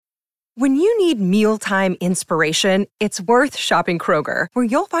When you need mealtime inspiration, it's worth shopping Kroger, where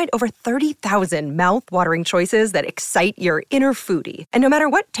you'll find over 30,000 mouth-watering choices that excite your inner foodie. And no matter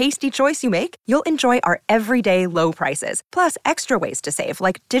what tasty choice you make, you'll enjoy our everyday low prices, plus extra ways to save,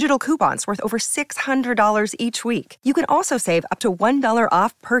 like digital coupons worth over $600 each week. You can also save up to $1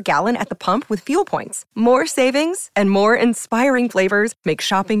 off per gallon at the pump with fuel points. More savings and more inspiring flavors make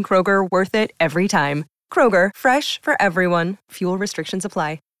shopping Kroger worth it every time. Kroger, fresh for everyone. Fuel restrictions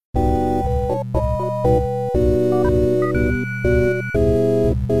apply.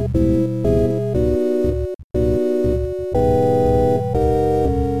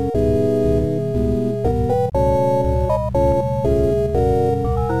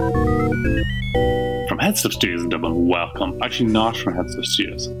 From Headstuff Studios in Dublin, welcome. Actually, not from Headstuff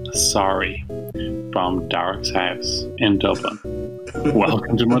Studios. Sorry. From Derek's house in Dublin.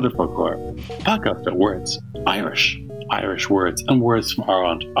 Welcome to Motherfucker, a podcast about words, Irish words, and words from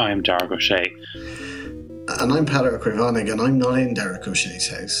Ireland. I'm Derek O'Shea. And I'm Patrick Krivonig, and I'm not in Derek O'Shea's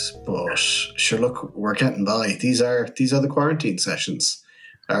house. But sure, look, we're getting by. These are the quarantine sessions.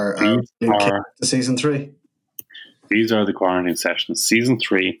 Are the season 3. These are the quarantine sessions. Season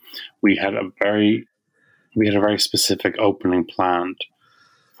 3. We had a very specific opening planned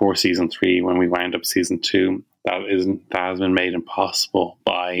for season 3 when we wound up season 2. That has been made impossible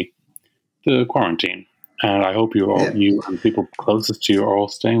by the quarantine. And I hope you and people closest to you are all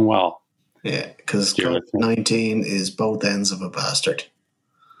staying well. Yeah, because COVID-19 is both ends of a bastard.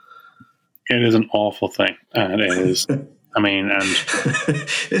 It is an awful thing. And it is,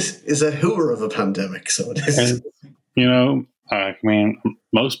 this is a hooer of a pandemic, so it is.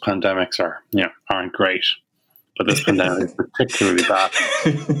 Most pandemics aren't great. But this pandemic is particularly bad.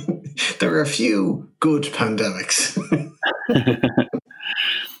 There are a few good pandemics.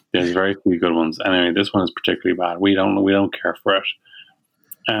 There's very few good ones. Anyway, this one is particularly bad. We don't care for it.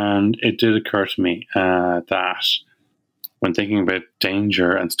 And it did occur to me that when thinking about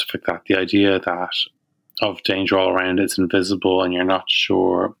danger and stuff like that, the idea that of danger all around, it's invisible, and you're not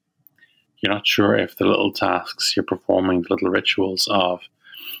sure if the little tasks you're performing, the little rituals of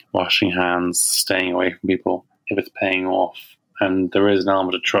washing hands, staying away from people, if it's paying off. And there is an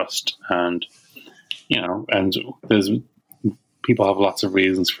element of trust, and there's people have lots of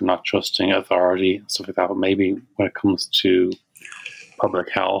reasons for not trusting authority and stuff like that. But maybe when it comes to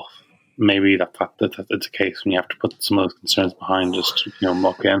public health, maybe that's a case when you have to put some of those concerns behind, just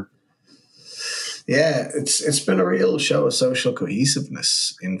muck in. Yeah, it's been a real show of social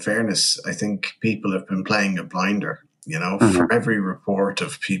cohesiveness. In fairness, I think people have been playing a blinder. From every report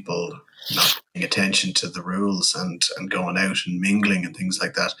of people not paying attention to the rules and going out and mingling and things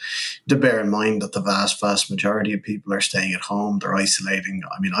like that, to bear in mind that the vast majority of people are staying at home, they're isolating.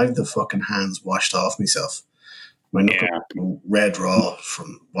 I mean, I have the fucking hands washed off myself. My knuckles red raw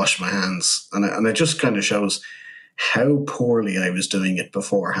from washing my hands. And it just kind of shows how poorly I was doing it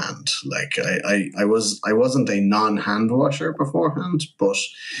beforehand. Like I wasn't a non-hand washer beforehand, but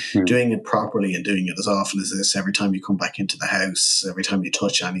doing it properly and doing it as often as this, every time you come back into the house, every time you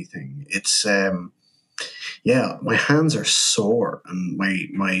touch anything, it's my hands are sore, and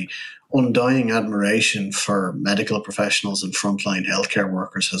my undying admiration for medical professionals and frontline healthcare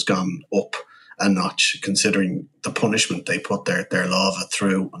workers has gone up a notch, considering the punishment they put their lava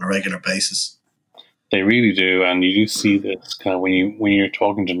through on a regular basis. They really do, and you do see this kind of when you're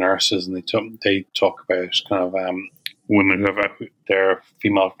talking to nurses, and they talk about kind of women who have their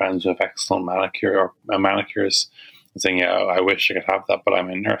female friends who have excellent manicures, and saying, "Yeah, I wish I could have that, but I'm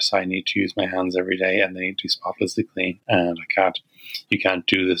a nurse. I need to use my hands every day, and they need to be spotlessly clean, and I can't. You can't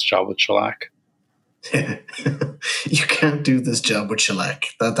do this job with shellac." You can't do this job with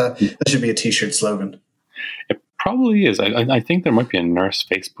shellac. That should be a t-shirt slogan. It probably is. I think there might be a nurse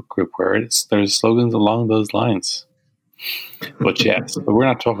Facebook group where there's slogans along those lines. But yes, but we're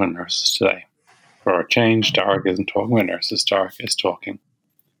not talking nurses today. For a change, Dark isn't talking about nurses. Dark is talking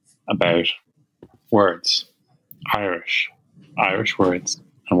about words, Irish words,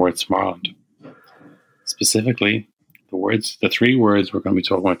 and words from Ireland. Specifically, the 3 words we're going to be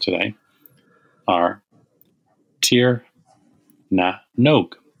talking about today are Tir na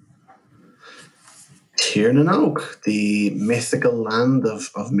Nog. Tir na Nog, the mythical land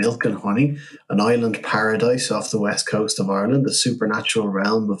of milk and honey, an island paradise off the west coast of Ireland, a supernatural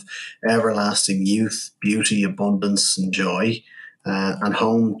realm of everlasting youth, beauty, abundance, and joy, and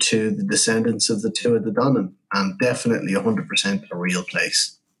home to the descendants of the Tuatha Dé Danann, and definitely 100% a real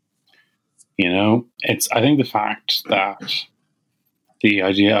place. I think the fact that the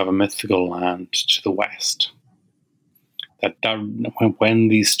idea of a mythical land to the west, when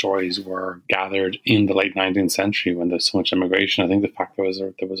these stories were gathered in the late 19th century, when there's so much immigration, I think the fact there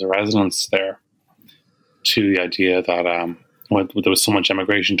was a resonance there to the idea that when there was so much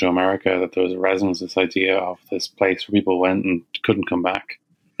immigration to America, that there was a resonance, this idea of this place where people went and couldn't come back.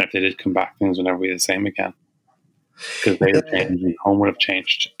 And if they did come back, things would never be the same again because they would change and home would have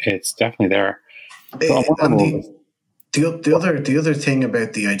changed. It's definitely there. So the other thing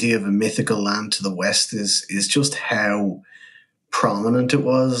about the idea of a mythical land to the west is just how prominent it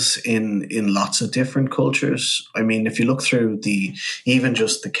was in lots of different cultures. I mean, if you look through even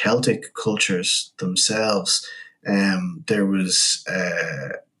just the Celtic cultures themselves, there was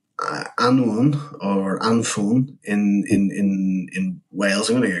Anwen or Anfun in Wales.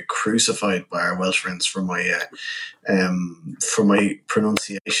 I'm going to get crucified by our Welsh friends for my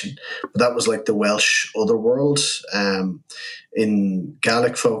pronunciation, but that was like the Welsh otherworld. In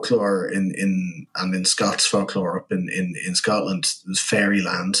Gaelic folklore, and in Scots folklore up in Scotland, there's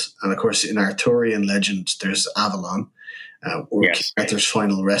fairyland, and of course in Arthurian legend there's Avalon. Or King Arthur's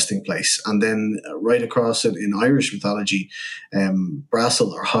final resting place. And then right across it in Irish mythology,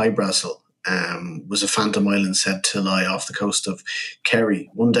 Brasil or High Brasil was a phantom island said to lie off the coast of Kerry.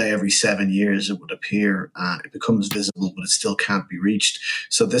 One day every 7 years it would appear, it becomes visible, but it still can't be reached.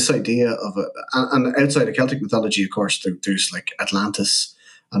 So this idea of and outside of Celtic mythology, of course, there's like Atlantis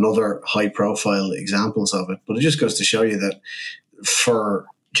and other high profile examples of it. But it just goes to show you that for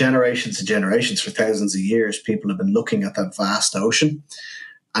generations and generations, for thousands of years, people have been looking at that vast ocean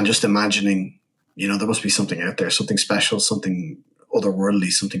and just imagining, there must be something out there, something special, something otherworldly,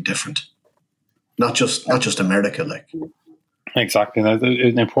 something different. Not just America, like. Exactly.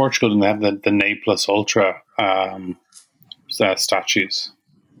 In Portugal, they have the Ne Plus Ultra statues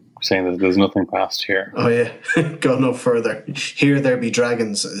saying that there's nothing past here. Oh yeah, go no further. Here there be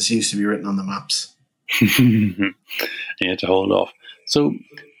dragons, as used to be written on the maps. You had to hold off. So,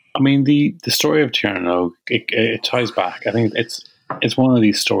 I mean, the story of Tir na Nog, it ties back. I think it's one of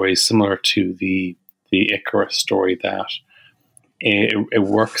these stories similar to the Icarus story that it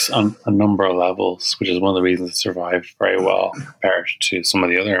works on a number of levels, which is one of the reasons it survived very well compared to some of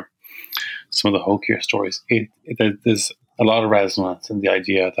the hokier stories. There's a lot of resonance in the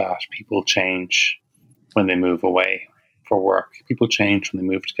idea that people change when they move away for work. People change when they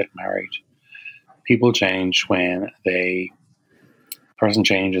move to get married. People change when person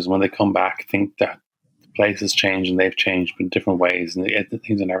changes when they come back, think that the place has changed and they've changed in different ways and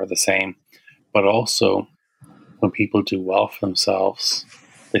things are never the same. But also, when people do well for themselves,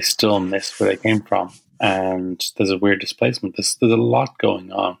 they still miss where they came from. And there's a weird displacement. There's a lot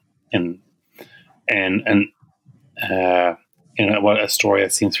going on in what a story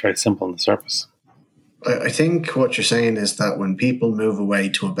that seems very simple on the surface. I think what you're saying is that when people move away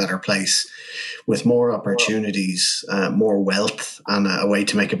to a better place with more opportunities, more wealth, and a way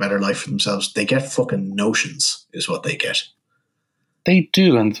to make a better life for themselves, they get fucking notions, is what they get. They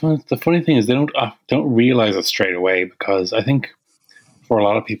do, and the funny thing is they don't realize it straight away, because I think for a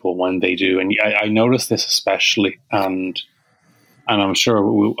lot of people when they do, and I notice this especially, and I'm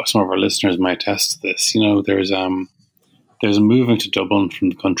sure some of our listeners might attest to this. There's a moving to Dublin from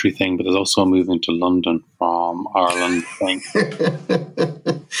the country thing, but there's also a moving to London from Ireland thing.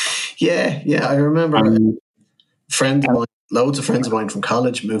 Yeah, I remember loads of friends of mine from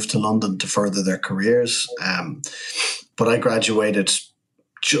college moved to London to further their careers. But I graduated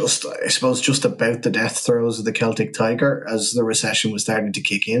just about the death throes of the Celtic Tiger as the recession was starting to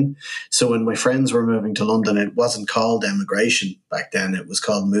kick in. So when my friends were moving to London, it wasn't called emigration back then. It was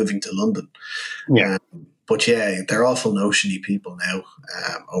called moving to London. Yeah. But yeah, they're awful notiony people now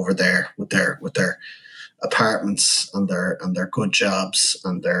over there with their apartments and their good jobs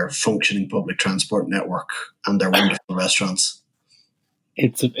and their functioning public transport network and their wonderful restaurants.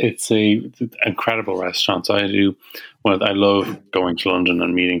 It's incredible restaurants. I love going to London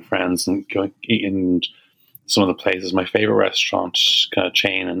and meeting friends and going eating some of the places. My favorite restaurant kind of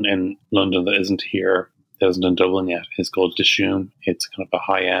chain in London that isn't in Dublin yet is called Dishoom. It's kind of a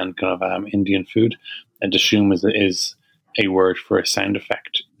high end kind of Indian food. And Dishoom is a word for a sound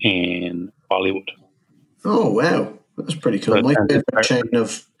effect in Bollywood. Oh wow, that's pretty cool.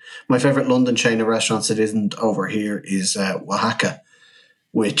 My favorite London chain of restaurants that isn't over here is Oaxaca,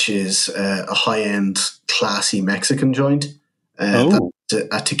 which is a high end, classy Mexican joint. That's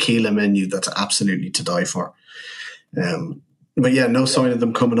a tequila menu that's absolutely to die for. But yeah, no sign of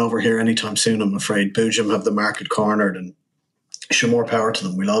them coming over here anytime soon, I'm afraid. Boojum have the market cornered, and sure, more power to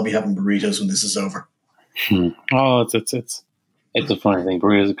them. We'll all be having burritos when this is over. Oh, it's a funny thing.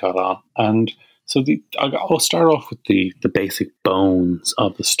 Burritos have got on. And so I'll start off with the basic bones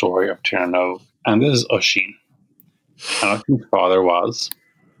of the story of Tir na Nog. And this is Oisín. And Oisín's father was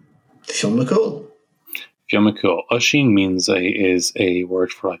Fionn McCool. Fionn McCool. Oisín is a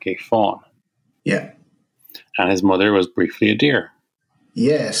word for like a fawn. Yeah. And his mother was briefly a deer.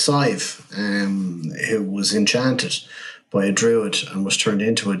 Yeah, Sive, who was enchanted by a druid and was turned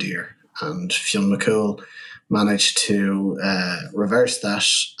into a deer. And Fionn McCool managed to reverse that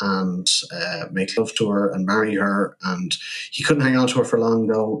and make love to her and marry her. And he couldn't hang on to her for long,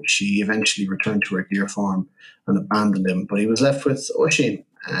 though. She eventually returned to her deer form and abandoned him. But he was left with Oisín,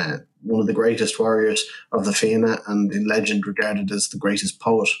 one of the greatest warriors of the Fianna, and in legend regarded as the greatest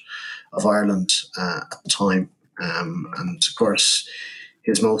poet of Ireland at the time. And of course,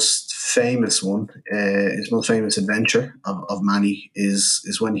 his most famous one, his most famous adventure of many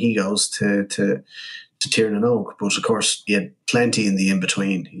is when he goes to Tír na nÓg. But of course, he had plenty in the in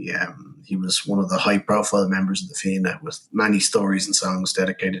between. He was one of the high profile members of the Fianna, with many stories and songs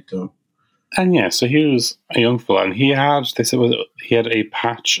dedicated to him. And yeah, so he was a young fella, and he had he had a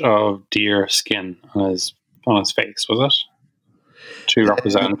patch of deer skin on his face, was it? To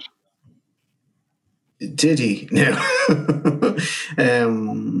represent. Did he? No.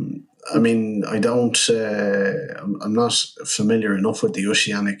 I mean, I don't. I'm not familiar enough with the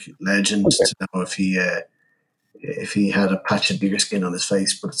Oceanic legend to know if he had a patch of deer skin on his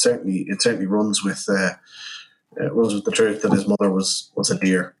face, but it certainly runs with the truth that his mother was a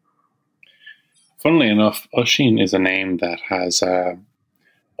deer. Funnily enough, Oisín is a name that has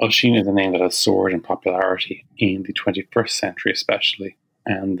soared in popularity in the 21st century, especially,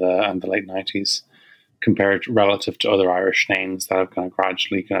 and the late 90s, compared relative to other Irish names that have kind of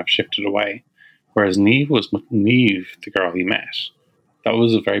gradually shifted away. Whereas Niamh was Niamh, the girl he met. That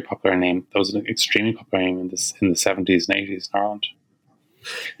was a very popular name. That was an extremely popular name in the 70s and 80s in Ireland.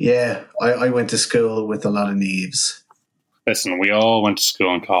 Yeah, I went to school with a lot of Niamhs. Listen, we all went to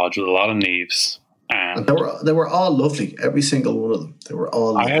school and college with a lot of Niamhs. And they were all lovely, every single one of them. They were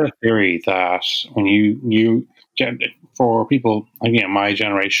all lovely. I had a theory that when you for people, again, my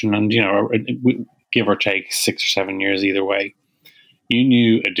generation, and give or take 6 or 7 years either way, you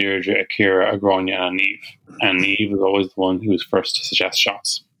knew a Deirdre, a Ciara, a Gráinne, and a Niamh. And Niamh was always the one who was first to suggest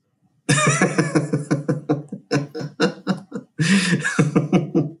shots.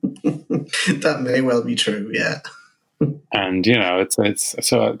 That may well be true, yeah. And it's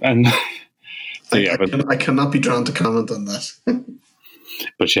so and. So, yeah, I cannot be drawn to comment on that.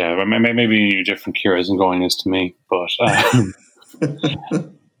 But yeah, maybe you knew different Ciaras and Gráinnes to me, but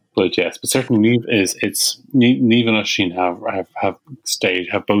but yes, but certainly Niamh and Oisín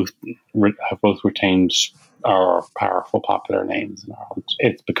have both retained our powerful popular names in Ireland.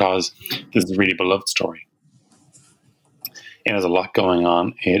 It's because this is a really beloved story. It has a lot going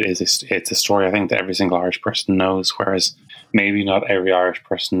on. It's a story I think that every single Irish person knows, whereas maybe not every Irish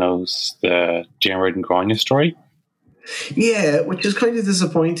person knows the Diarmuid and Gráinne story. Yeah, which is kind of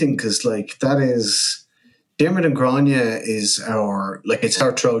disappointing because, that is Diarmuid and Gráinne is it's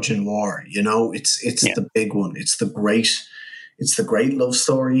our Trojan War. It's the big one. It's the great love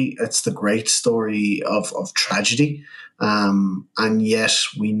story. It's the great story of tragedy. And yet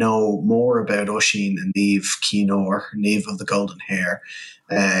we know more about Oisín and Niamh Ciannóir, Niamh of the golden hair,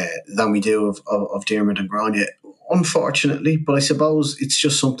 than we do of Diarmuid and Gráinne, unfortunately. But I suppose it's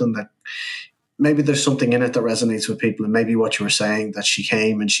just something that maybe there's something in it that resonates with people, and maybe what you were saying, that she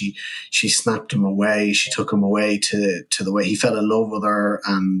came and she snapped him away, she took him away to the way he fell in love with her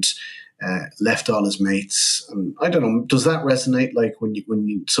and left all his mates. And I don't know, does that resonate? Like when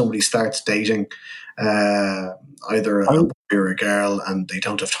somebody starts dating either a boy or a girl and they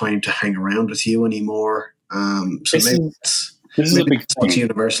don't have time to hang around with you anymore. This is a big thing. It's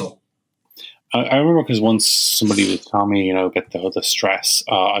universal. I remember because once somebody was telling me, about the stress.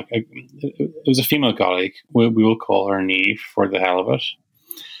 It was a female colleague. We will call her Niamh for the hell of it.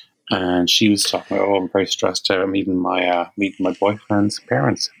 And she was talking about, I'm very stressed out meeting my boyfriend's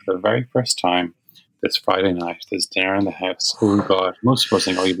parents for the very first time this Friday night. There's dinner in the house. Oh God! Most people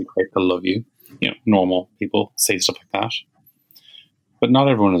think, you'd be great, they'll love you. Normal people say stuff like that, but not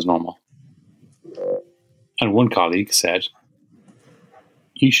everyone is normal. And one colleague said,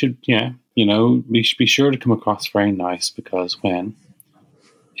 "You should, be sure to come across very nice, because when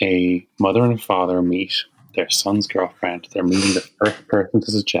a mother and a father meet their son's girlfriend, they're meeting the first person to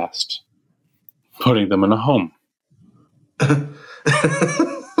suggest putting them in a home."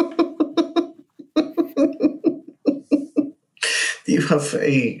 You have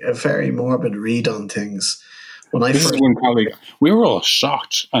a very morbid read on things. This is one colleague. We were all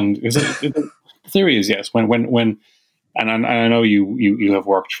shocked, and the theory is yes. When and I know you have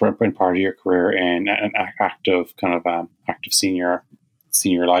worked for in part of your career in an active senior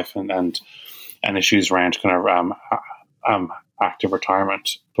life and issues around active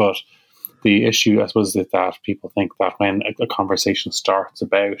retirement. But the issue, I suppose, is that people think that when a conversation starts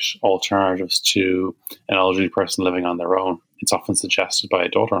about alternatives to an elderly person living on their own, it's often suggested by a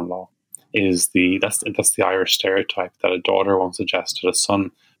daughter-in-law. That's the Irish stereotype that a daughter won't suggest that a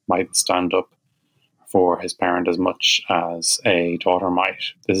son might stand up for his parent as much as a daughter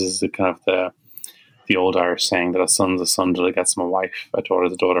might. This is the kind of the old Irish saying that a son's a son till he gets him a wife, a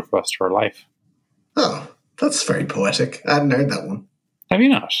daughter's a daughter for the rest of her life. Oh, that's very poetic. I hadn't heard that one. Have you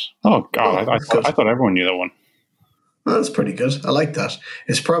not? Oh, God, I thought everyone knew that one. Well, that's pretty good. I like that.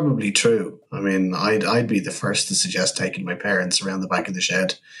 It's probably true. I mean, I'd be the first to suggest taking my parents around the back of the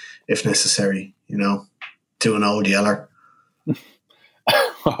shed if necessary, do an old yeller.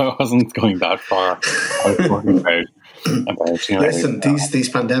 I wasn't going that far. I was talking about Listen, these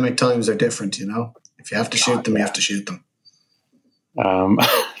pandemic times are different, If you have to shoot them, you have to shoot them.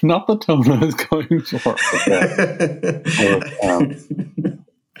 Not the tone I was going for.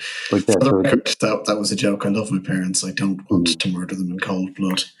 That was a joke. I love my parents. I don't want to murder them in cold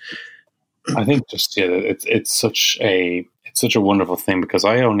blood. I think it's such a wonderful thing because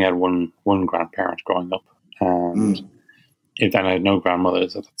I only had one grandparent growing up, and I had no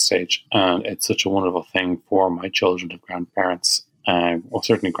grandmothers at that stage, and it's such a wonderful thing for my children to have grandparents, well,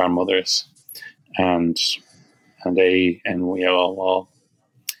 certainly grandmothers, and having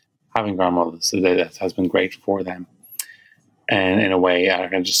grandmothers that has been great for them. And in a way, I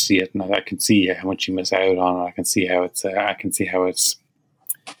can just see it, and I can see how much you miss out on. I can see how it's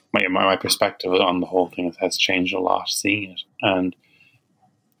my perspective on the whole thing has changed a lot seeing it.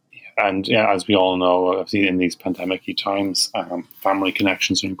 And as we all know, obviously in these pandemic times, family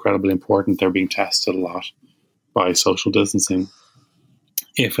connections are incredibly important. They're being tested a lot by social distancing.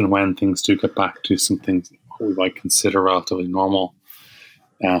 If and when things do get back to some things we might consider relatively normal,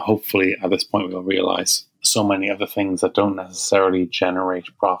 hopefully at this point we'll realize so many of the things that don't necessarily generate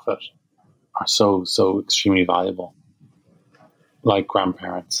profit are so extremely valuable, like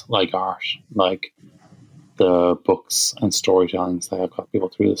grandparents, like art, like the books and storytellings that have got people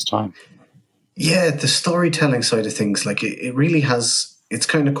through this time. Yeah, the storytelling side of things, like it really has, it's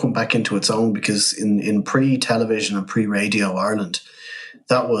kind of come back into its own because in pre-television and pre-radio Ireland,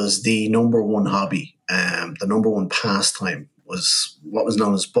 that was the number one hobby. The number one pastime was what was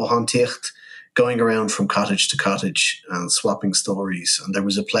known as Bohantíocht, going around from cottage to cottage and swapping stories. And there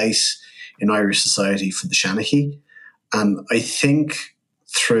was a place in Irish society for the Shanachie. And I think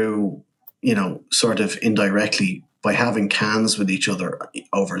through, sort of indirectly by having cans with each other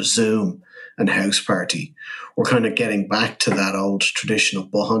over Zoom and house party, we're kind of getting back to that old tradition of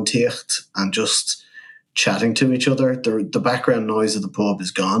Bohantíocht and just chatting to each other. The background noise of the pub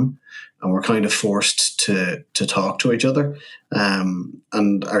is gone, and we're kind of forced to talk to each other.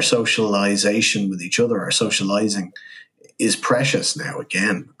 And our socialization with each other, our socializing, is precious now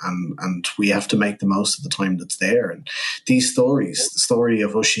again, and we have to make the most of the time that's there. And these stories, the story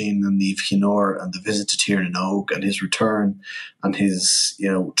of Oisín and Niamh Chinór and the visit to Tír na nÓg and his return and his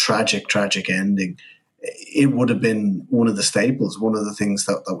tragic ending, it would have been one of the staples, one of the things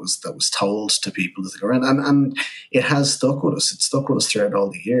that was told to people as they go around, and it has stuck with us. It's stuck with us throughout all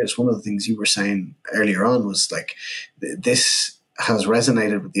the years. One of the things you were saying earlier on was like this has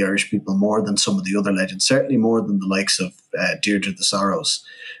resonated with the Irish people more than some of the other legends, certainly more than the likes of Deirdre the Sorrows.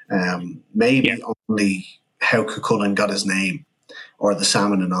 Only How Cuchulainn got his name or the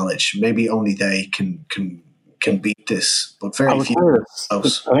Salmon of Knowledge. Maybe only they can beat this, but very few. I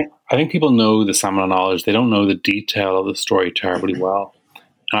think people know the Salmon of Knowledge. They don't know the detail of the story terribly well.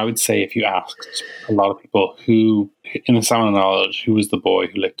 And I would say if you asked a lot of people who, in the Salmon of Knowledge, who was the boy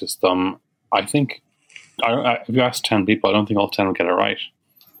who licked his thumb, I think if you ask 10 people, I don't think all 10 will get it right.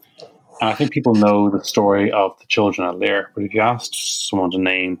 And I think people know the story of the children of Lear, but if you asked someone to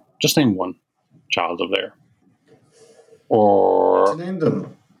name one child of Lear, or to name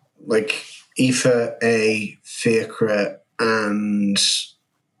them, like Aoife, Fiachra, and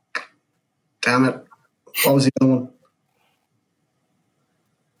damn it, what was the other one?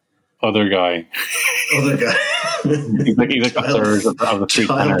 Other guy. He's like a third of the three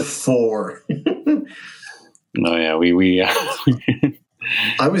child 4. No, yeah, we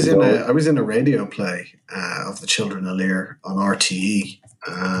I was in a radio play of the Children of Lear on RTE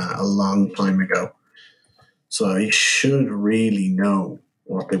a long time ago, so I should really know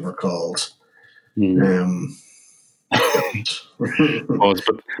what they were called. But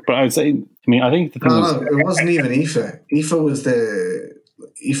I would say, I think the thing it wasn't even Aoife. Aoife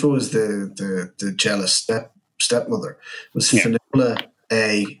was the jealous stepmother. It was Fionnuala,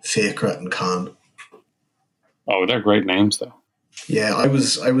 Fiachra, and Con. Oh, they're great names, though. Yeah, I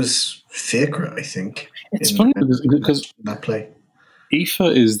was Fikra, I think. It's funny because that play. Aoife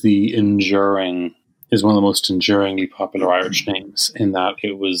is one of the most enduringly popular Irish names in that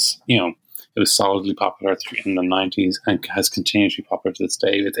it was solidly popular in the 90s and has continued to be popular to this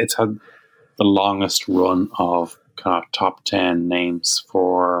day. It's had the longest run of kind of top 10 names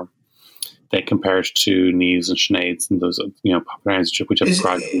for they compared to Neves and Sinead's and those popular names which have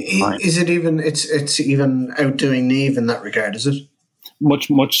gradually declined. Is it even it's even outdoing Neve in that regard? Is it? Much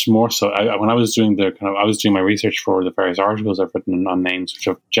more so. When I was doing my research for the various articles I've written on names, which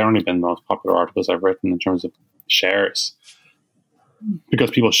have generally been the most popular articles I've written in terms of shares,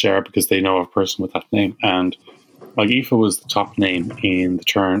 because people share because they know a person with that name. And like Aoife was the top name in the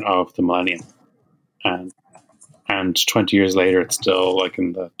turn of the millennium, and 20 years later, it's still like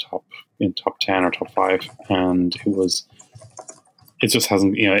in top 10 or top 5, and it just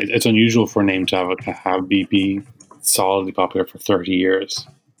hasn't. It's unusual for a name to be solidly popular for 30 years,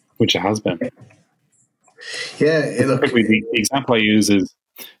 which it has been. Yeah, the example I use is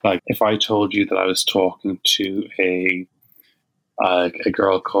like if I told you that I was talking to a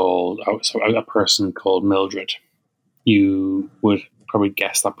person called Mildred, you would probably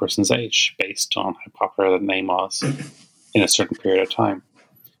guess that person's age based on how popular that name was in a certain period of time.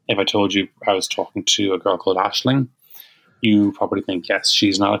 If I told you I was talking to a girl called Aisling, you probably think, yes,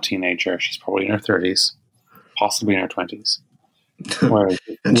 she's not a teenager. She's probably in her 30s, possibly in her 20s.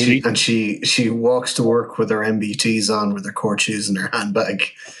 and she walks to work with her MBTs on, with her court shoes in her handbag.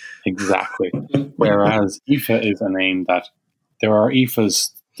 Exactly. Whereas Aoife is a name that there are Aoifes.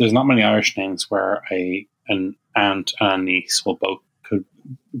 There's not many Irish names where an aunt and a niece could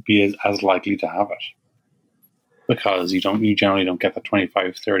be as likely to have it, because you generally don't get the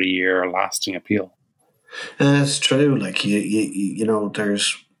 25, 30 year lasting appeal. It's true. Like there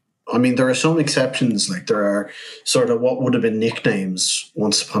are some exceptions. Like there are sort of what would have been nicknames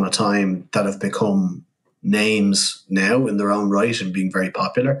once upon a time that have become names now in their own right and being very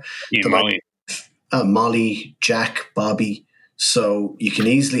popular. Yeah, Molly. Molly, Jack, Bobby. So you can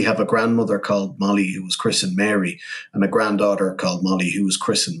easily have a grandmother called Molly who was christened Mary, and a granddaughter called Molly who was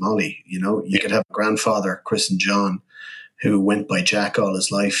christened Molly. You could have a grandfather christened John who went by Jack all his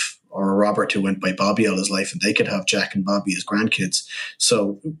life, or a Robert who went by Bobby all his life, and they could have Jack and Bobby as grandkids.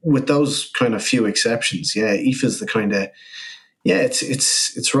 So with those kind of few exceptions, Aoife is the kind of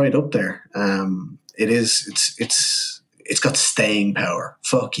it's right up there. It is. It's got staying power.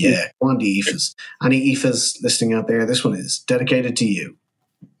 Fuck yeah. Go on to Aoifes. Any Aoifes listening out there, this one is dedicated to you.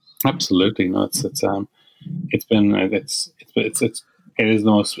 Absolutely. No, it's a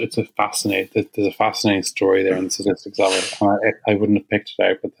fascinating story there in the statistics of it. And I wouldn't have picked it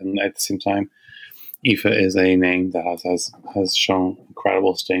out, but then at the same time, Aoife is a name that has shown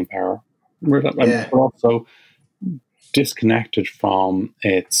incredible staying power. But also disconnected from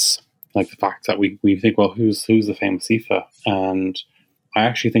its like the fact that we think, well, who's the famous Aoife? And I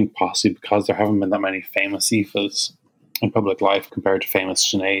actually think possibly because there haven't been that many famous Aoifes in public life compared to famous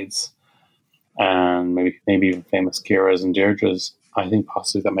Sineads and maybe even famous Ciaras and Deirdres, I think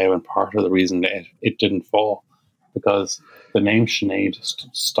possibly that may have been part of the reason that it didn't fall, because the name Sinead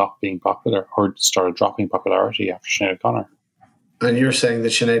stopped being popular or started dropping popularity after Sinead O'Connor. And you're saying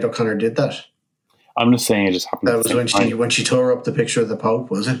that Sinead O'Connor did that? I'm just saying it just happened. That was when she tore up the picture of the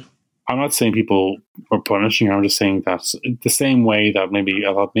Pope, was it? I'm not saying people were punishing her. I'm just saying that's the same way that I'm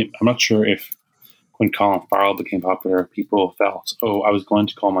not sure if when Colin Farrell became popular, people felt, oh, I was going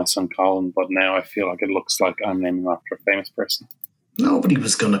to call my son Colin, but now I feel like it looks like I'm naming him after a famous person. Nobody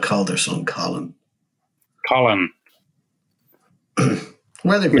was going to call their son Colin. Colin.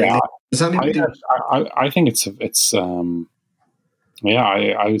 Well, I think it's I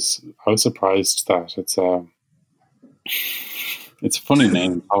was surprised that it's a funny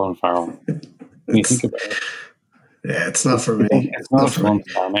name, Colin Farrell. When you think about it. Yeah, it's not for me. It's not for me.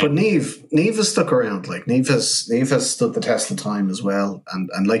 But Neve has stuck around. Like Neve has stood the test of time as well.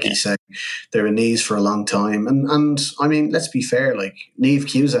 And like you said, they were Neves for a long time. And I mean, let's be fair. Like Niamh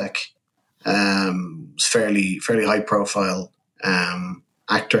Cusack was fairly high profile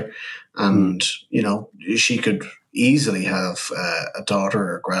actor, and she could easily have a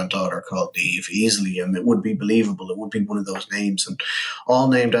daughter or granddaughter called Niamh easily, and it would be believable. It would be one of those names, and all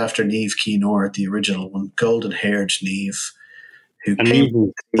named after Niamh Keenor, the original one, golden-haired Niamh, who came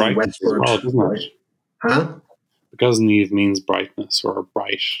to Westward. Well, huh? Because Niamh means brightness or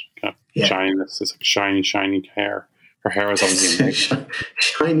bright, kind of shininess. It's like shiny hair. Her hair is obviously amazing.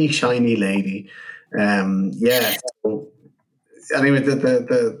 shiny lady. So, anyway,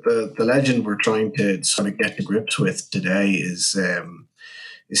 the legend we're trying to sort of get to grips with today is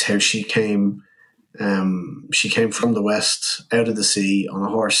how she came She came from the west, out of the sea, on a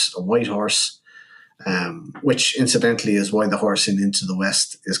horse, a white horse, which incidentally is why the horse in Into the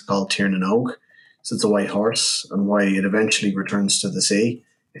West is called Tiernan Og. So it's a white horse, and why it eventually returns to the sea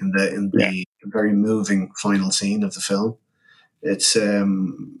in the very moving final scene of the film. It's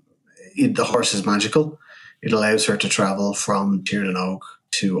the horse is magical. It allows her to travel from Tiernan Og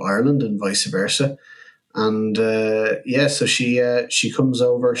to Ireland and vice versa. And so she comes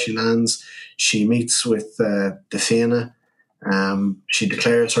over, she lands, she meets with the Fianna. She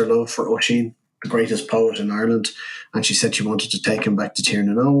declares her love for Oisin, the greatest poet in Ireland, and she said she wanted to take him back to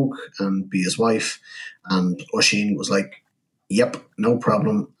Tiernan Og and be his wife. And Oisin was like, "Yep, no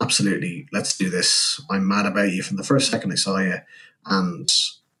problem, absolutely, let's do this. I'm mad about you from the first second I saw you," and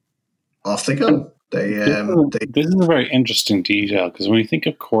off they go. This is a very interesting detail, because when you think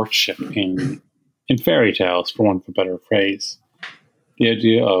of courtship in fairy tales, for want of a better phrase, the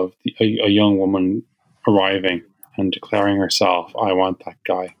idea of a young woman arriving and declaring herself, "I want that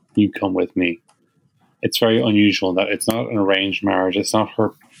guy, you come with me." It's very unusual that it's not an arranged marriage. It's not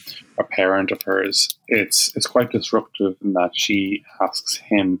a parent of hers. It's quite disruptive in that she asks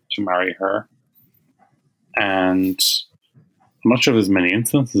him to marry her. And I'm not sure there's many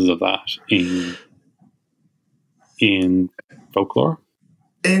instances of that in folklore.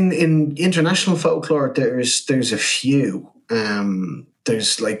 In international folklore, there's a few.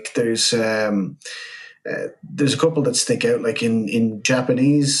 There's a couple that stick out. Like in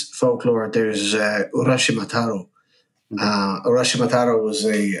Japanese folklore, there's Urashimataro. Urashimataro was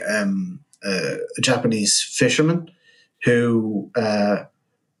a Japanese fisherman who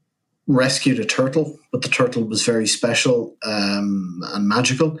rescued a turtle, but the turtle was very special and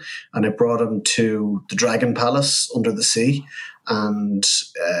magical, and it brought him to the Dragon Palace under the sea. And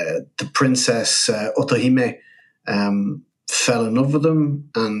the princess Otohime fell in love with him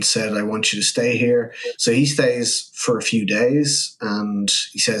and said, "I want you to stay here." So he stays for a few days, and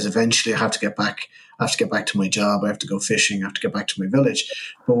he says, "Eventually I have to get back. I have to get back to my job. I have to go fishing. I have to get back to my village."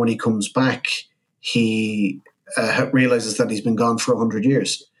 But when he comes back, he realizes that he's been gone for 100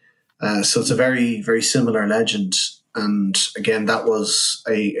 years. So it's a very, very similar legend. And again, that was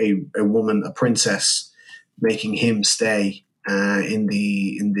a woman, a princess, making him stay in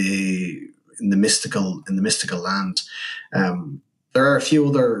the mystical land. There are a few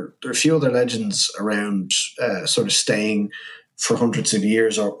other legends around sort of staying for hundreds of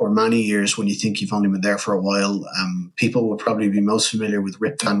years or many years when you think you've only been there for a while. People would probably be most familiar with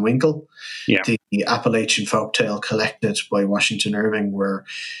Rip Van Winkle, the Appalachian folktale collected by Washington Irving, where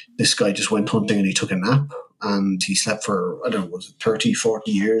this guy just went hunting and he took a nap and he slept for, I don't know, was it 30,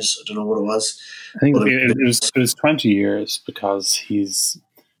 40 years? I don't know what it was. I think it was 20 years, because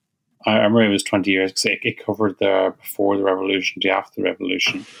I remember it was 20 years because it covered the before the revolution to after the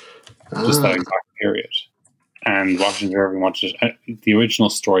revolution, just that exact period. And Washington Irving wanted the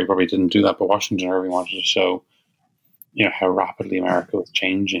original story probably didn't do that, but Washington Irving wanted to show, how rapidly America was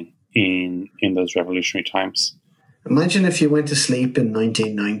changing in those revolutionary times. Imagine if you went to sleep in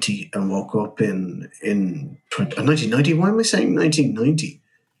 1990 and woke up in 1990. Why am I saying 1990?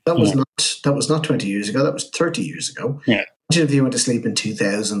 That was not 20 years ago. That was 30 years ago. Yeah. Imagine if you went to sleep in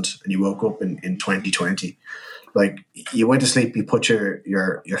 2000 and you woke up in 2020. Like, you went to sleep, you put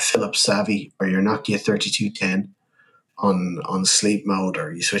your Philips Savvy or your Nokia 3210 on sleep mode,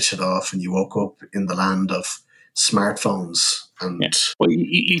 or you switched it off, and you woke up in the land of smartphones. And well,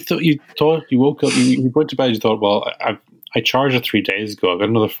 you thought you woke up, you went to bed, you thought, well, I charged it 3 days ago. I've got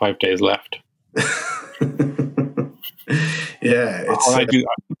another 5 days left. Yeah,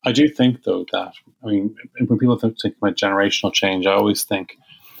 I do think, though, that when people think about generational change, I always think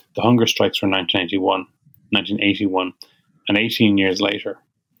the hunger strikes were 1981, and 18 years later,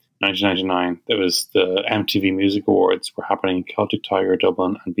 1999, there was the MTV Music Awards were happening in Celtic Tiger,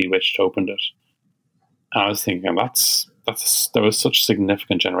 Dublin, and Bewitched opened it. And I was thinking, there was such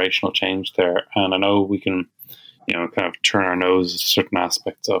significant generational change there, and I know we can, kind of turn our nose at certain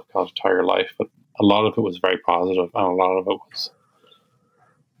aspects of Celtic Tiger life, but a lot of it was very positive, and a lot of it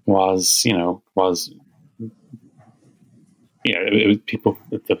was it's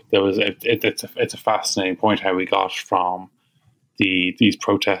a fascinating point how we got from these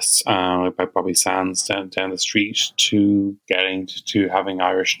protests by Bobby Sands down the street to getting to having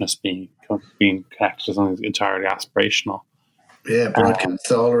Irishness being connected to something entirely aspirational. Yeah,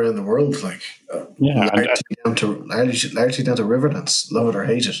 broadcast all around the world, largely down to Riverdance, love it or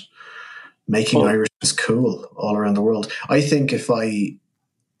hate it, making Irishness cool all around the world. I think if I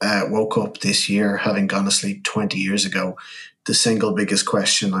woke up this year having gone to sleep 20 years ago, the single biggest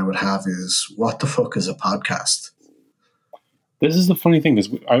question I would have is, what the fuck is a podcast? This is the funny thing,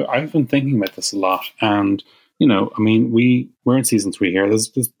 because I've been thinking about this a lot, and I mean, we're in season 3 here.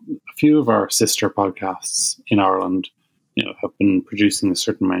 There's a few of our sister podcasts in Ireland, have been producing a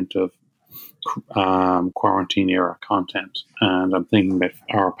certain amount of quarantine era content, and I'm thinking about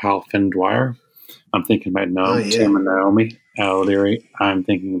our pal Finn Dwyer. I'm thinking about Tim and Naomi O'Leary. I'm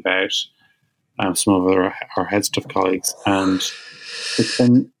thinking about some of our Head Stuff colleagues, and it's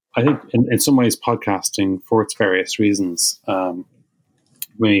been, I think, in some ways, podcasting for its various reasons.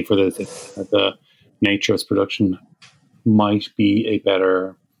 Maybe for the nature of its production might be a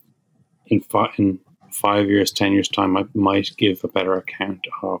better in 5 years, 10 years time. Might give a better account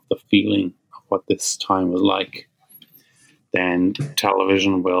of the feeling of what this time was like than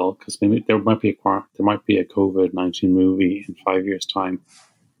television will, because maybe there might be a COVID-19 movie in 5 years time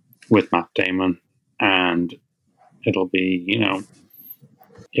with Matt Damon, and it'll be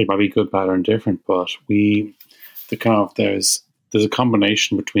it might be good, bad, or indifferent, but there's a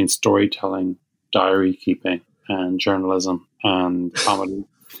combination between storytelling, diary keeping, and journalism and comedy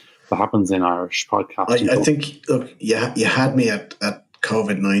that happens in Irish podcasting. I think, look, you had me at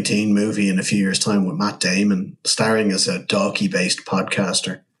COVID-19 movie in a few years' time with Matt Damon starring as a Dalkey-based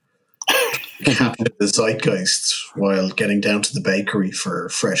podcaster. Captured the zeitgeist while getting down to the bakery for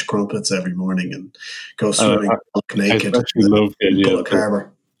fresh crumpets every morning and go swimming naked in Bullock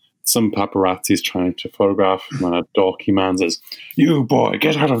Harbour. Some paparazzi's trying to photograph him, and a Dalkey man says, "You boy,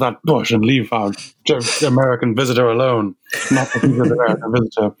 get out of that bush and leave our American visitor alone. Not the American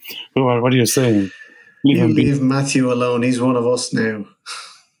visitor. What are you saying? Leave Matthew alone. He's one of us now."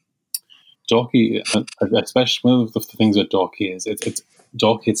 Dalkey, especially one of the things with Dalkey is it's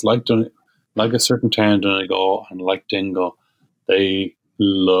Dalkey. It's like a certain town in Donegal and like Dingle. They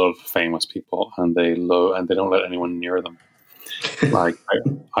love famous people, and they don't let anyone near them. Like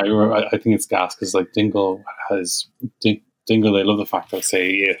I think it's gas because like Dingle, they love the fact that, say,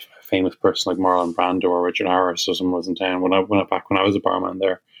 if a famous person like Marlon Brando or Richard Harris or someone was in town, when I was a barman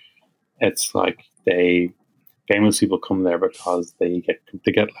there, it's like famous people come there because they get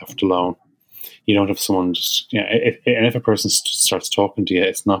left alone. You don't have someone just if a person starts talking to you,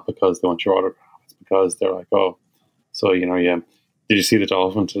 it's not because they want your autograph. It's because they're like, oh, so did you see the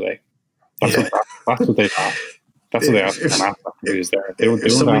dolphin today? That's what they thought. That's what they ask there.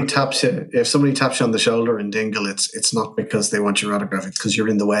 If somebody taps you on the shoulder in Dingle, it's not because they want your autograph. It's because you're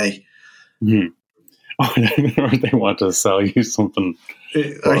in the way. Mm-hmm. Or they want to sell you something. Do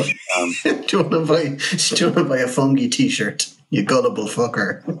you want to buy a fungi T-shirt? You gullible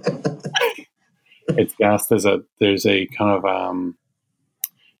fucker. It's gas. There's a kind of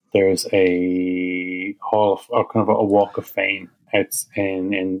there's a hall of kind of a walk of fame. It's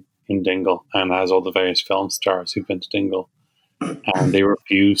in Dingle, and has all the various film stars who've been to Dingle, and they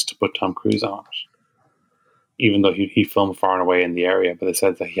refused to put Tom Cruise on it, even though he filmed far and away in the area. But they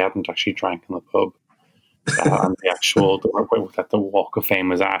said that he hadn't actually drank in the pub. And the actual that the Walk of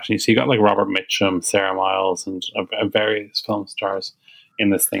Fame is at. So you got like Robert Mitchum, Sarah Miles, and various film stars in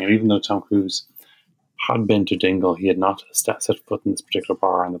this thing. And even though Tom Cruise had been to Dingle, he had not set foot in this particular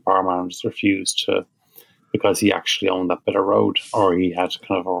bar, and the barman just refused to, because he actually owned that bit of road, or he had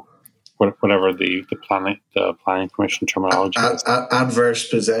kind of whatever the planning permission terminology is. Adverse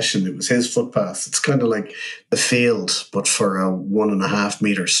possession. It was his footpath. It's kind of like the field, but for a 1.5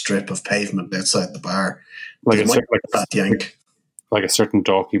 meter strip of pavement outside the bar. Like a certain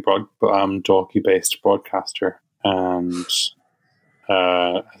Dalkey-based broadcaster, and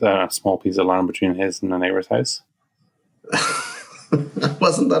a small piece of land between his and the neighbour's house.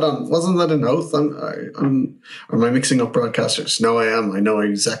 Wasn't that an oath? Or am I mixing up broadcasters? No, I am. I know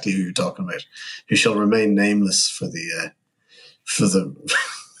exactly who you're talking about. Who shall remain nameless for the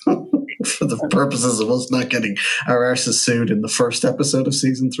for the purposes of us not getting our arses sued in the first episode of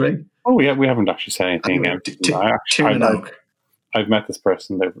season 3. Oh yeah, we haven't actually said anything yet. I've met this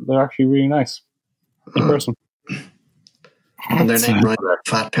person. They're actually really nice in person. And their name right,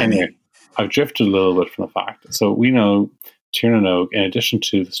 Fat Penny. Anyway, I've drifted a little bit from the fact. So we know Tiernan Og, in addition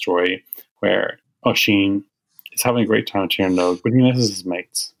to the story where Oisín is having a great time at Tiernan Og, but he misses his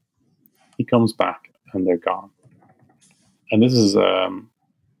mates. He comes back and they're gone. And this is a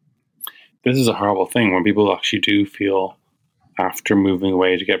horrible thing when people actually do feel, after moving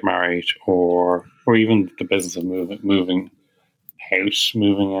away to get married, or even the business of moving house,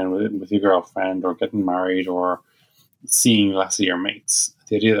 moving in with your girlfriend, or getting married, or seeing less of your mates.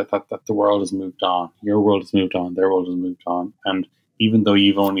 The idea that the world has moved on, your world has moved on, their world has moved on, and even though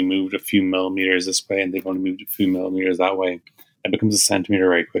you've only moved a few millimeters this way and they've only moved a few millimeters that way, it becomes a centimeter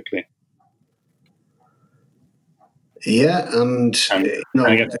very quickly. Yeah, and it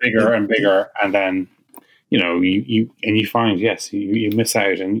gets bigger and bigger, and then you find, yes, you miss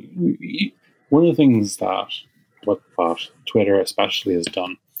out. And one of the things that what Twitter especially has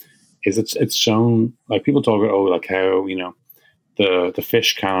done is it's shown, like, people talk about, like, how, the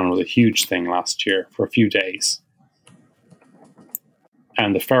fish cannon was a huge thing last year for a few days,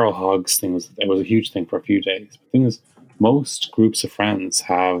 and the feral hogs thing was a huge thing for a few days. The thing is, most groups of friends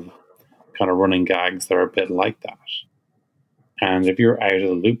have kind of running gags that are a bit like that, and if you're out of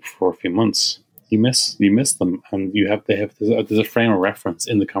the loop for a few months, you miss them, and there's a frame of reference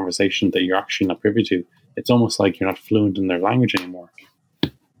in the conversation that you're actually not privy to. It's almost like you're not fluent in their language anymore.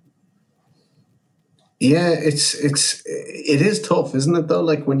 Yeah, it is tough, isn't it? Though,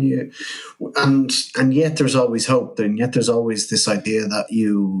 like, when you and yet there's always hope, and yet there's always this idea that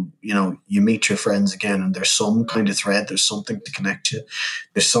you meet your friends again, and there's some kind of thread, there's something to connect you,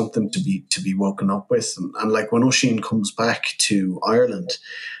 there's something to be woken up with, and like when Oisín comes back to Ireland,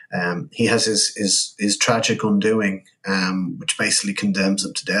 he has his tragic undoing, which basically condemns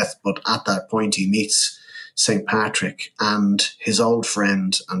him to death. But at that point, he meets St. Patrick and his old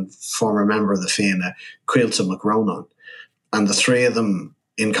friend and former member of the Fianna, Caoilte McRonan. And the three of them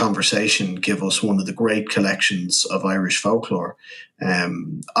in conversation give us one of the great collections of Irish folklore,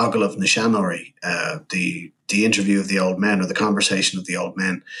 Oglav na Seanóirí, the interview of the old men, or the conversation of the old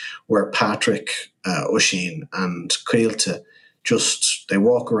men, where Patrick, Oisín and Caoilte they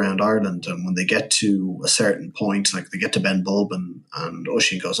walk around Ireland, and when they get to a certain point, like they get to Benbulben, and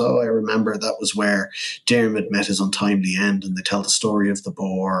Oisín goes, "Oh, I remember that was where Diarmid met his untimely end," and they tell the story of the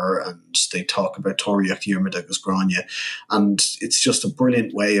boar, and they talk about Toriach Diarmid agus Grania, and it's just a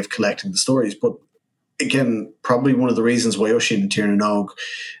brilliant way of collecting the stories. But again, probably one of the reasons why Oisín and Tiernan Og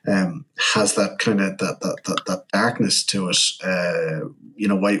has that kind of that darkness to it,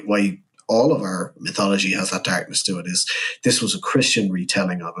 why all of our mythology has that darkness to it, is this was a Christian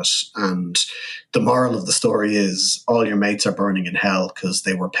retelling of it, and the moral of the story is all your mates are burning in hell because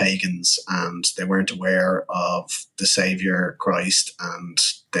they were pagans and they weren't aware of the Saviour Christ and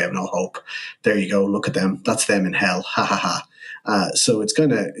they have no hope. There you go, look at them, that's them in hell, ha ha ha. So it's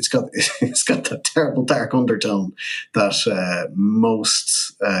got that terrible dark undertone that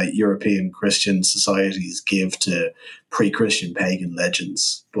most European Christian societies give to pre-Christian pagan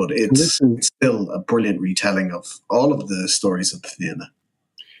legends, but it's still a brilliant retelling of all of the stories of the Fianna.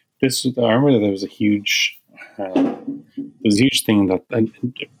 I remember that there was a huge thing that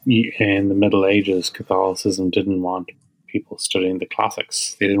in the Middle Ages, Catholicism didn't want people studying the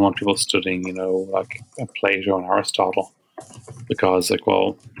classics. They didn't want people studying, like Plato and Aristotle. Because, like,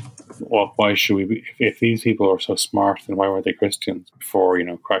 well, why should we be, if these people are so smart, then why weren't they Christians before,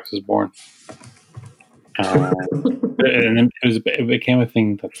 Christ was born? And then it became a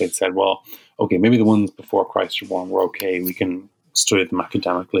thing that they said, well, okay, maybe the ones before Christ were born were okay, we can study them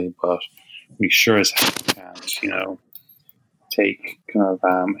academically, but we sure as hell can't, take kind of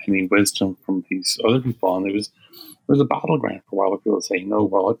any wisdom from these other people. And there was a battleground for a while where people would say,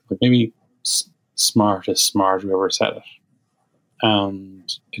 well, maybe smart is smart, whoever said it. And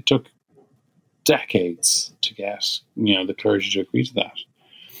it took decades to get, the clergy to agree to that.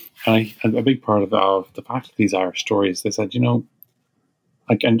 And a big part of the fact of these Irish stories, they said, and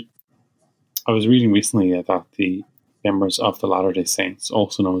I was reading recently that the members of the Latter-day Saints,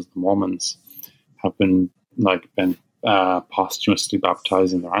 also known as the Mormons, have been posthumously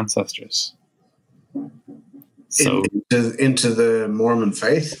baptizing their ancestors. So into the Mormon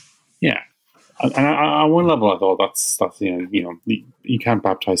faith? Yeah. And on one level, I thought that's you can't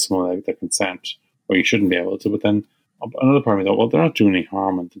baptize someone without their consent, or you shouldn't be able to. But then another part of me thought, well, they're not doing any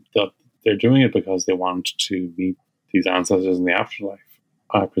harm, and they're doing it because they want to meet these ancestors in the afterlife,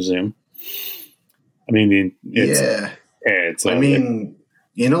 I presume. I mean,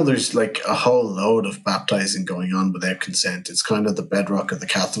 there's like a whole load of baptizing going on without consent. It's kind of the bedrock of the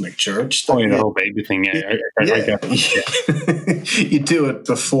Catholic Church. The whole baby thing. I get that. You do it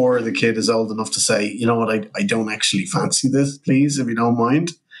before the kid is old enough to say, you know what, I don't actually fancy this, please, if you don't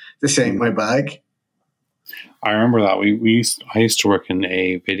mind. This ain't my bag. I remember that I used to work in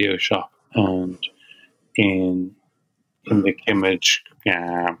a video shop, and in the Kimmage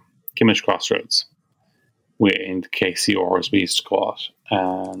Crossroads, in the KCR, as we used to call it,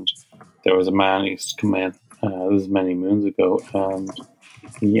 and there was a man who used to come in. This was many moons ago, and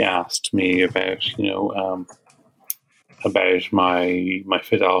he asked me about about my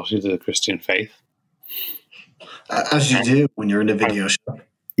fidelity to the Christian faith. As you do when you're in a video shop.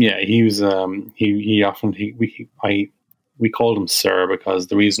 Yeah, he was. We called him Sir because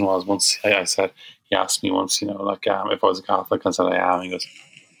the reason was, once I said, he asked me once, if I was a Catholic, I said I am. He goes,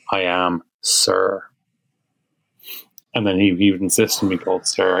 I am, Sir. And then he would insist on being called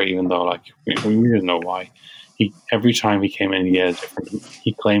Sir, even though like we didn't know why. Every time he came in,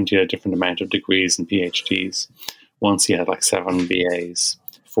 he claimed he had a different amount of degrees and PhDs. Once he had like 7 BAs,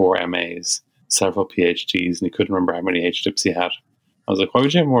 4 MAs, several PhDs, and he couldn't remember how many HDips he had. I was like, why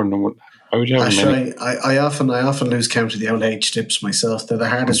would you have more than? Why would you have many? I often lose count of the old HDips myself. They're the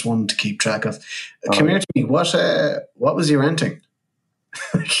hardest one to keep track of. Come here to me. What was he renting?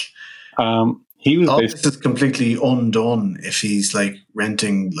 He was all this is completely undone if he's like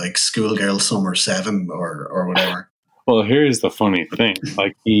renting like Schoolgirl Summer 7 or whatever. Well, here's the funny thing.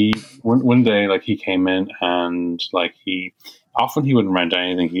 Like one day, like he came in and like he wouldn't rent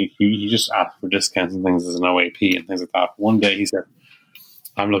anything. He just asked for discounts and things as an OAP and things like that. One day he said,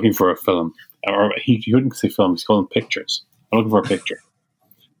 "I'm looking for a film," or he wouldn't say film. He's calling pictures. I'm looking for a picture.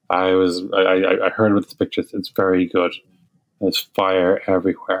 I heard about this picture. It's very good. There's fire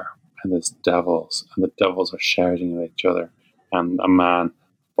everywhere. And there's devils, and the devils are shouting at each other, and a man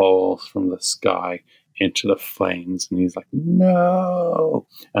falls from the sky into the flames, and he's like, "No!"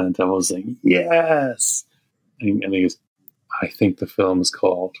 And the devil's like, "Yes!" And he goes, "I think the film is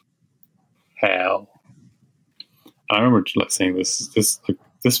called Hell." And I remember like saying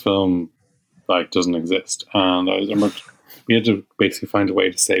this film like doesn't exist, and I remember we had to basically find a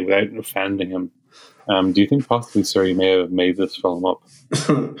way to say without offending him. Do you think possibly, sir, you may have made this film up?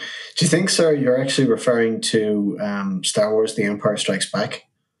 Do you think, sir, you're actually referring to Star Wars: The Empire Strikes Back?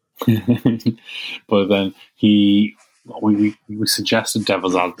 But then we suggested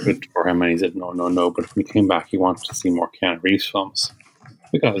Devil's Advocate for him, and he said no. But if we came back, he wanted to see more Keanu Reeves films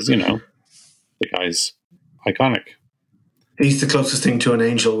because the guy's iconic. He's the closest thing to an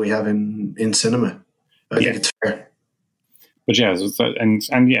angel we have in cinema. I think it's fair. But yes,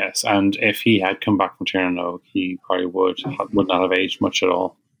 and yes, and if he had come back from Chernobyl, he probably would not have aged much at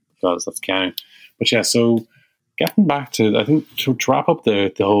all because that's Keanu. But yeah, so getting back to, I think to wrap up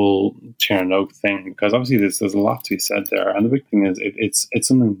the whole Chernobyl thing, because obviously there's a lot to be said there, and the big thing is it's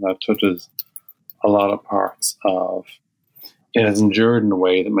something that touches a lot of parts of. It has endured in a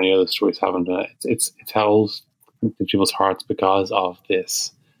way that many other stories haven't. It tells people's hearts because of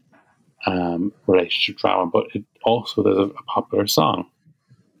this relationship drama, but it also there's a popular song.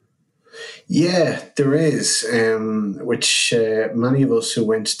 Yeah, there is, which many of us who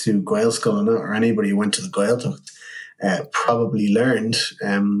went to Gael School or anybody who went to the Gaeltacht probably learned.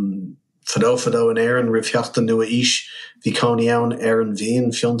 Fado and Aaron Rifjachta Nua Ish Viconiaun Aaron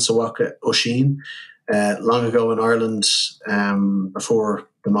Vien Fionsawaka Oshin. Long ago in Ireland, before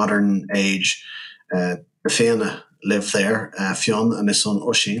the modern age, the Fianna lived there, Fionn and his son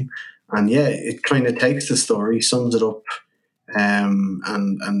Oshin. And yeah, it kind of takes the story, sums it up, and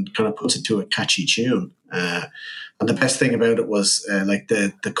kind of puts it to a catchy tune. And the best thing about it was like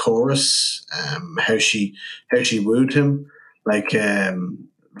the chorus, how she wooed him, like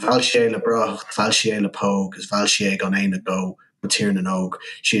Valshie le Broch, Valshie le Pogue, as Valshie gon aina go, Matirn and Og.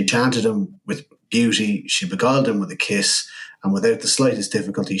 She enchanted him with beauty, she beguiled him with a kiss, and without the slightest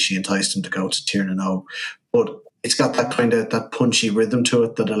difficulty, she enticed him to go to Tirn and Og. But it's got that kind of that punchy rhythm to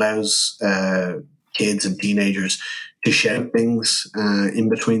it that allows kids and teenagers to shout things in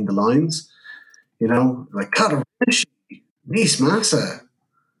between the lines. Like Catarashi, Nice Massa.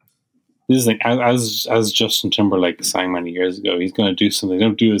 This is like as Justin Timberlake sang many years ago, he's going to do something. They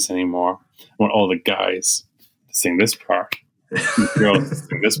don't do this anymore. I want all the guys to sing this part, the girls to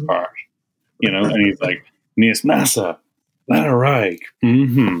sing this part, and he's like, Nice Massa. Right.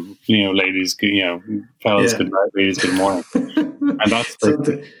 Mm-hmm. Ladies, fellas, good night, ladies, good morning. And that's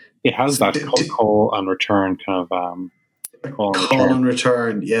it has that call and return kind of call and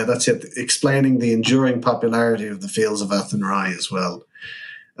return. Yeah, that's it. Explaining the enduring popularity of the Fields of Athenry as well,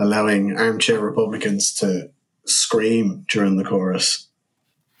 allowing armchair Republicans to scream during the chorus.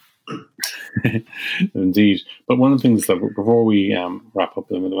 Indeed. But one of the things that before we wrap up,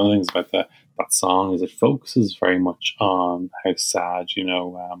 one of the things about that song is it focuses very much on how sad,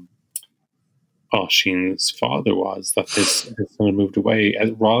 Oisín's father was, that his son had moved away,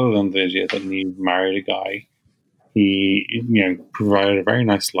 rather than the idea that he married a guy. He, provided a very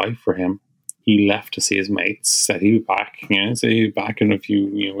nice life for him. He left to see his mates, said he would be back in a few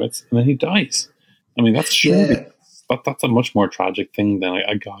minutes, and then he dies. I mean, that's surely that's a much more tragic thing than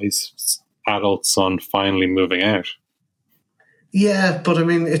a guy's adult son finally moving out. Yeah, but I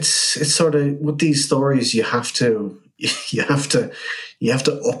mean, it's sort of with these stories, you have to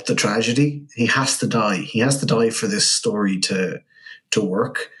up the tragedy. He has to die. He has to die for this story to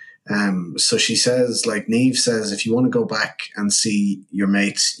work. So she says, like Niamh says, if you want to go back and see your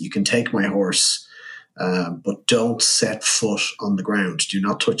mates, you can take my horse, but don't set foot on the ground. Do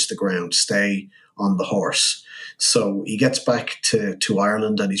not touch the ground. Stay on the horse. So he gets back to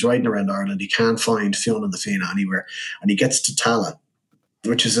Ireland and he's riding around Ireland. He can't find Fionn and the Fianna anywhere. And he gets to Tallaght,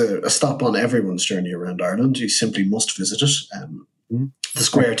 which is a stop on everyone's journey around Ireland. You simply must visit it. The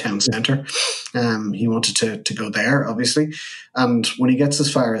square town centre. He wanted to go there, obviously. And when he gets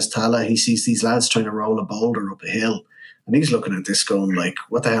as far as Tallaght, he sees these lads trying to roll a boulder up a hill. And he's looking at this going like,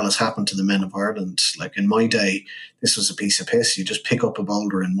 what the hell has happened to the men of Ireland? Like in my day, this was a piece of piss. You just pick up a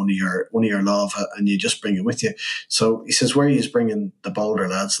boulder in one of your lava and you just bring it with you. So he says, where are you bringing the boulder,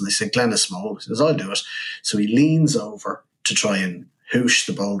 lads? And they say, Glenismole. He says, I'll do it. So he leans over to try and hoosh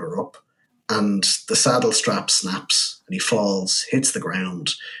the boulder up. And the saddle strap snaps and he falls, hits the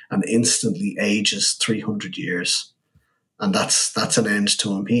ground, and instantly ages 300 years. And that's an end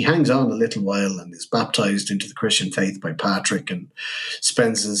to him. He hangs on a little while and is baptised into the Christian faith by Patrick and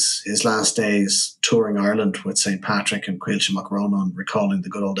spends his last days touring Ireland with St. Patrick and Cuilche Mac Ronan, recalling the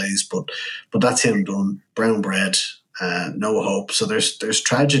good old days. But that's him done. Brown bread, no hope. So there's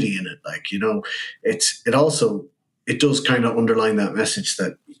tragedy in it. Like, you know, it does kind of underline that message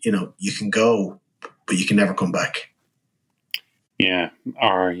that, you know, you can go, but you can never come back. Yeah,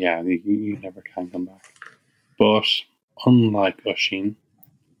 you never can come back. But unlike Oisín,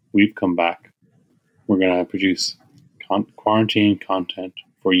 we've come back. We're going to produce quarantine content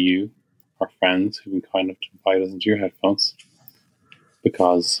for you, our friends, who can kind of invite us into your headphones.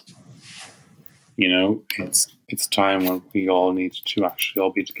 Because, you know, it's time when we all need to actually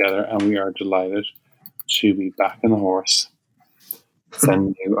all be together, and we are delighted to be back in the horse.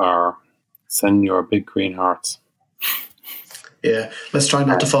 Send your big green hearts. Yeah, let's try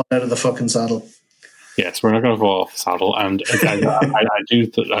not to fall out of the fucking saddle. Yes, we're not going to fall off the saddle, and I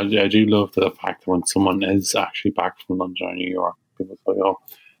do love the fact that when someone is actually back from London or New York, people say, "Oh,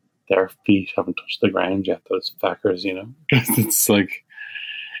 their feet haven't touched the ground yet." Those fuckers, you know, because it's like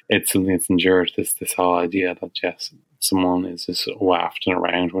it's something that's endured. This whole idea that yes, someone is just wafting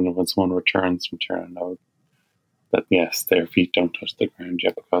around when someone returns from Turner, that yes, their feet don't touch the ground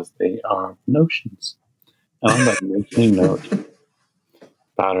yet because they are notions. And on that notioning note,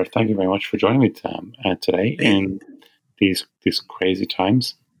 Badr, thank you very much for joining me today in these crazy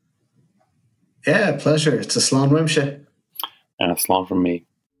times. Yeah, pleasure. It's a slán rimshe. And a slán from me.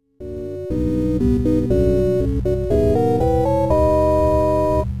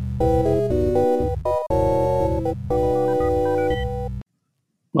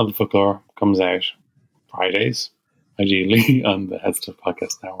 Well, the folklore comes out Fridays, ideally, on the Head Stuff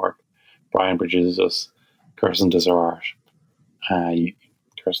Podcast Network. Brian produces us. Kirsten does our art.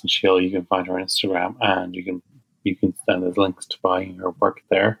 Kirsten Shield, you can find her on Instagram, and you can send us links to buying her work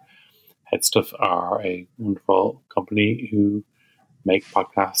there. Head Stuff are a wonderful company who make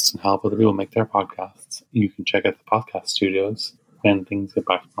podcasts and help other people make their podcasts. You can check out the podcast studios when things get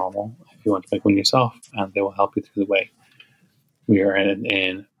back to normal if you want to make one yourself, and they will help you through the way. We are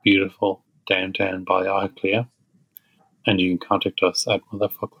in beautiful downtown Ballyaclia, and you can contact us at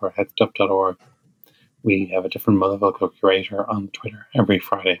motherfolklore@headstuff.org. We have a different Motherfolklore curator on Twitter every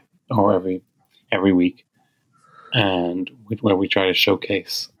Friday or every week, and where we try to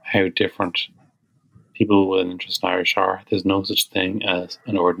showcase how different people with an interest in Irish are. There's no such thing as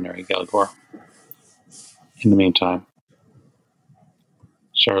an ordinary Gaeilgeoir. In the meantime,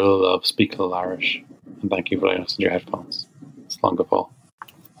 share a little love, speak a little Irish, and thank you for letting us in your headphones. Slán go fóill.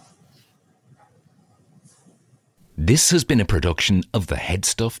 This has been a production of the Head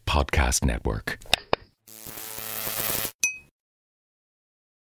Stuff Podcast Network.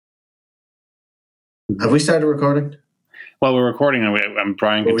 Have we started recording? Well, we're recording and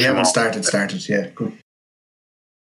Brian. Well, we haven't started. Yeah, good.